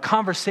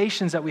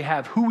conversations that we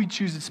have, who we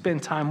choose to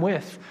spend time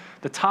with,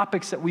 the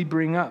topics that we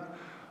bring up,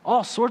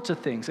 all sorts of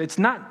things. It's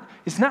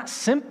not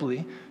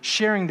simply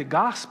sharing the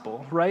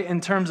gospel, right,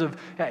 in terms of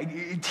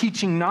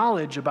teaching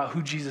knowledge about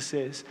who Jesus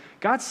is.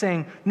 God's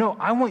saying, no,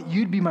 I want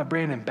you to be my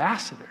brand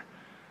ambassador.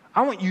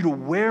 I want you to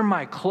wear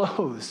my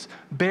clothes,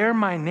 bear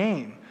my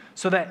name,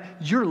 so that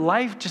your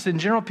life, just in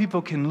general,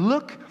 people can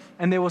look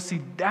and they will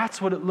see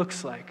that's what it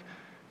looks like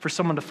for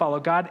someone to follow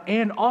God.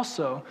 And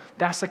also,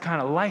 that's the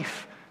kind of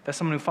life that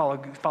someone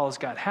who follows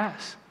God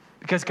has.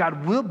 Because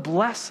God will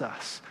bless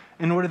us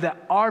in order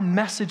that our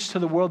message to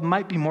the world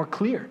might be more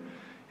clear.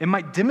 It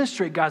might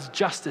demonstrate God's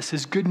justice,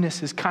 his goodness,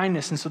 his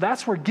kindness. And so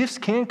that's where gifts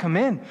can come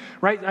in,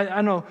 right?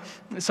 I know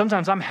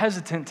sometimes I'm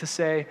hesitant to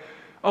say,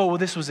 oh, well,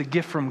 this was a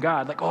gift from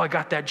God. Like, oh, I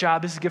got that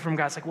job. This is a gift from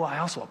God. It's like, well, I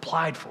also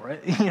applied for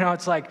it.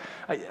 It's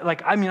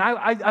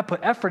I put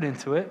effort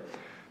into it.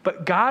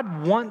 But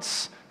God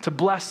wants to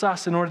bless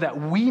us in order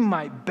that we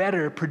might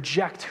better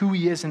project who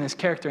he is in his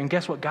character. And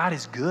guess what? God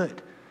is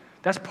good.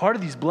 That's part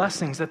of these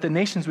blessings, that the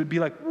nations would be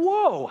like,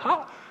 whoa,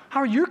 how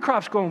are your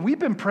crops going? We've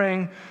been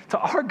praying to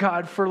our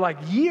God for like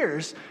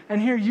years,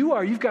 and here you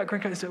are. You've got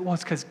great crops. Well,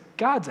 it's because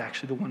God's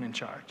actually the one in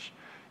charge.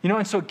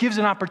 And so it gives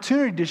an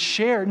opportunity to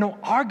share. No,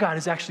 our God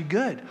is actually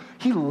good.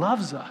 He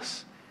loves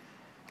us.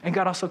 And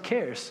God also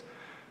cares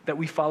that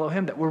we follow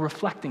him, that we're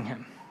reflecting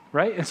him,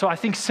 right? And so I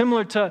think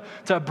similar to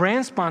a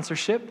brand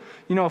sponsorship,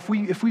 if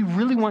we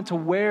really want to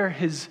wear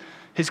his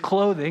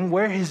clothing,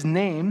 wear his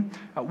name,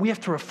 we have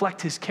to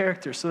reflect his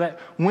character so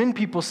that when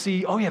people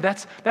see, oh yeah,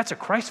 that's a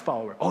Christ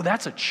follower. Oh,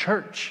 that's a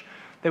church.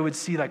 They would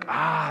see like,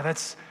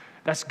 that's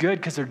good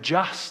because they're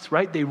just,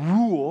 right? They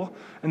rule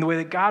in the way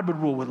that God would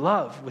rule, with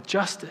love, with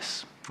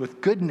justice,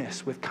 with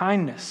goodness, with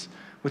kindness,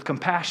 with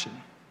compassion.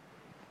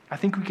 I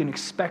think we can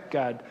expect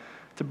God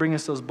to bring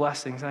us those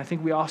blessings. And I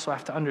think we also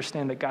have to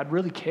understand that God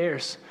really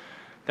cares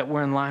that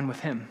we're in line with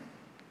him,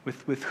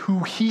 with who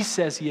he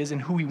says he is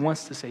and who he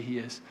wants to say he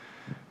is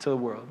to the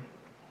world.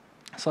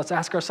 So let's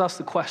ask ourselves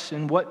the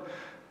question, what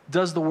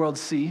does the world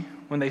see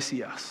when they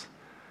see us?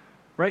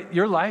 Right?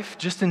 Your life,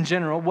 just in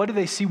general, what do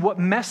they see? What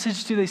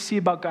message do they see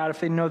about God if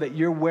they know that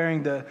you're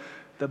wearing the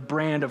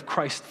brand of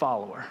Christ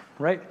follower,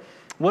 right?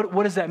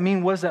 What does that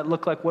mean? What does that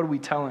look like? What are we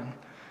telling?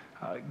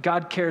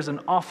 God cares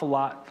an awful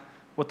lot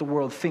what the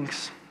world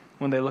thinks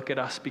when they look at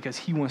us because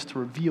he wants to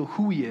reveal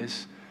who he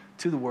is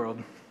to the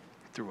world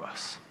through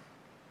us.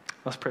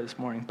 Let's pray this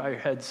morning. Bow your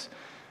heads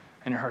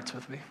and your hearts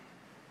with me.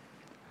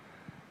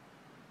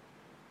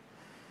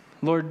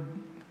 Lord,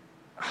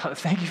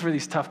 thank you for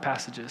these tough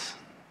passages.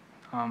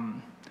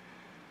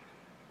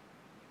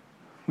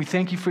 We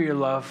thank you for your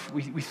love.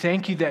 We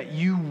thank you that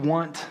you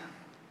want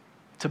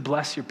to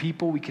bless your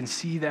people. We can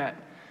see that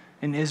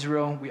in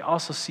Israel. We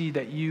also see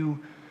that you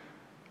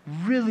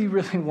really,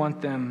 really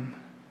want them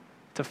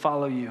to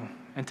follow you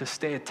and to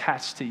stay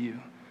attached to you.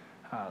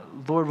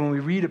 Lord, when we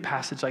read a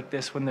passage like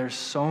this, when there's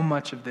so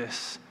much of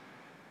this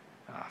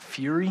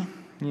fury,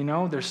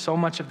 there's so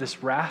much of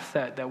this wrath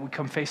that we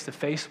come face to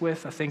face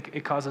with, I think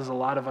it causes a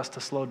lot of us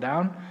to slow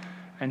down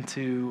and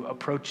to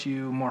approach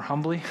you more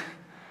humbly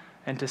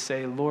and to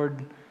say,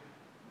 Lord,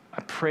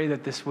 I pray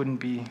that this wouldn't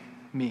be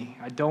me.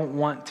 I don't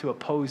want to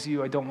oppose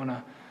you. I don't want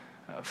to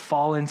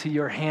fall into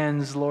your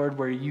hands, Lord,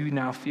 where you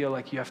now feel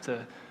like you have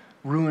to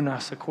ruin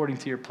us according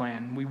to your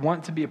plan. We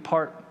want to be a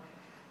part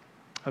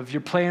of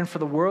your plan for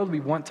the world. We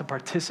want to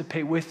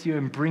participate with you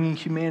in bringing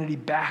humanity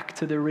back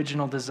to the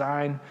original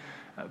design,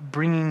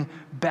 bringing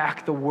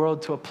back the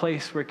world to a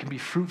place where it can be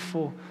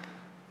fruitful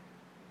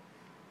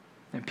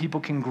and people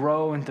can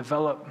grow and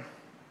develop.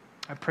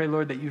 I pray,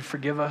 Lord, that you'd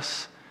forgive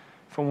us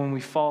for when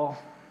we fall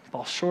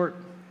short.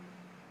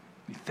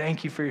 We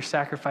thank you for your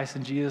sacrifice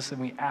in Jesus,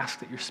 and we ask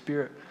that your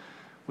Spirit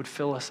would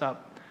fill us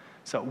up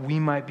so that we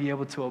might be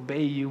able to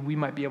obey you, we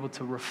might be able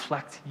to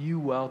reflect you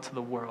well to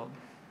the world.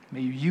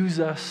 May you use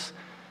us,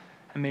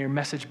 and may your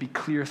message be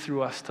clear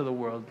through us to the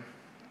world.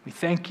 We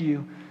thank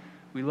you.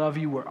 We love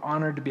you. We're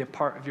honored to be a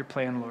part of your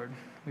plan, Lord.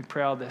 We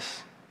pray all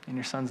this in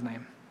your Son's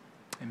name.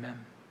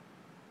 Amen.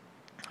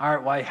 All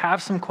right, well, I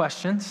have some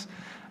questions.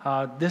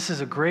 This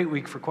is a great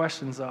week for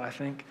questions, though, I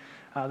think.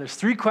 There's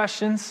 3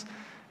 questions,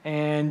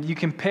 and you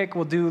can pick.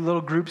 We'll do little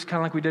groups,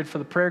 kind of like we did for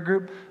the prayer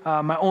group.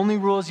 My only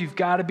rule is you've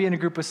got to be in a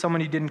group with someone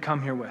you didn't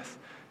come here with.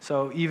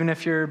 So even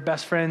if you're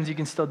best friends, you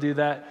can still do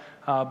that,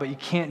 but you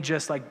can't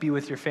just be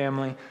with your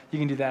family. You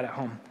can do that at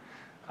home.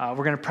 We're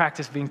going to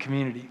practice being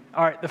community.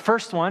 All right, the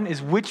first one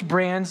is, which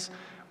brands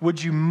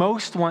would you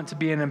most want to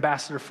be an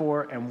ambassador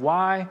for and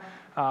why?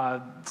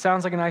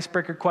 Sounds like an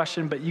icebreaker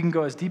question, but you can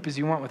go as deep as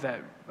you want with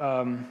that,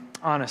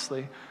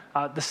 honestly.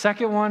 The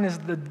second one is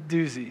the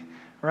doozy,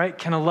 right?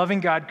 Can a loving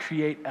God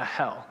create a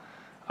hell?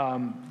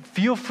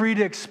 Feel free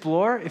to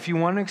explore if you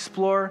want to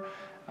explore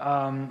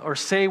or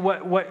say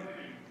what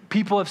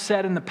people have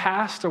said in the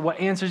past or what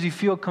answers you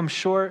feel come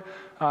short.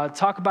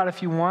 Talk about it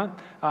if you want.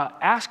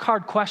 Ask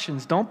hard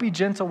questions. Don't be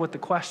gentle with the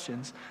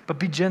questions, but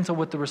be gentle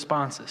with the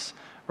responses,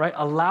 right?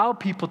 Allow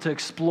people to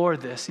explore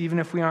this, even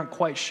if we aren't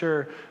quite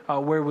sure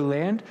where we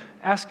land.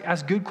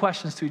 Ask good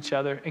questions to each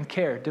other and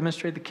care.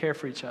 Demonstrate the care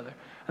for each other.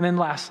 And then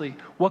lastly,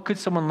 what could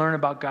someone learn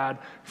about God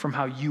from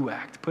how you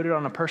act? Put it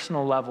on a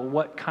personal level.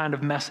 What kind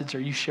of message are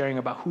you sharing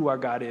about who our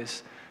God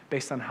is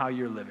based on how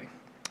you're living?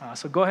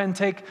 So go ahead and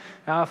take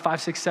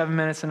 5, 6, 7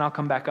 minutes, and I'll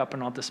come back up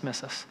and I'll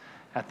dismiss us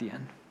at the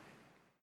end.